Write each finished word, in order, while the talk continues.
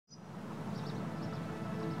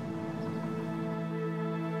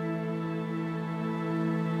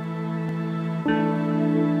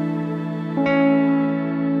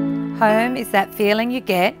Home is that feeling you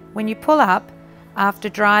get when you pull up after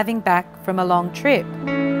driving back from a long trip.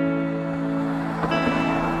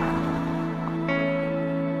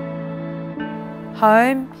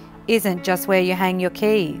 Home isn't just where you hang your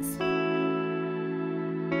keys.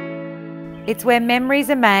 It's where memories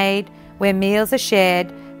are made, where meals are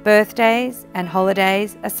shared, birthdays and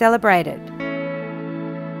holidays are celebrated.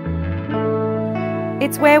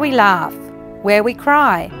 It's where we laugh, where we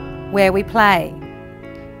cry, where we play.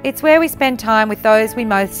 It's where we spend time with those we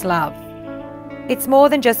most love. It's more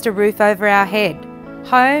than just a roof over our head.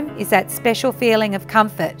 Home is that special feeling of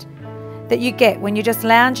comfort that you get when you're just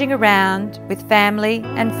lounging around with family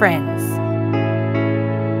and friends.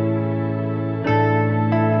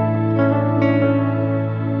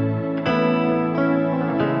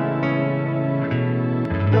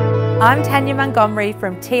 I'm Tanya Montgomery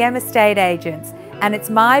from TM Estate Agents, and it's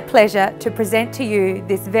my pleasure to present to you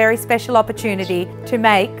this very special opportunity to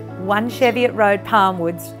make 1 Cheviot Road,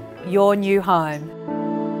 Palmwoods, your new home.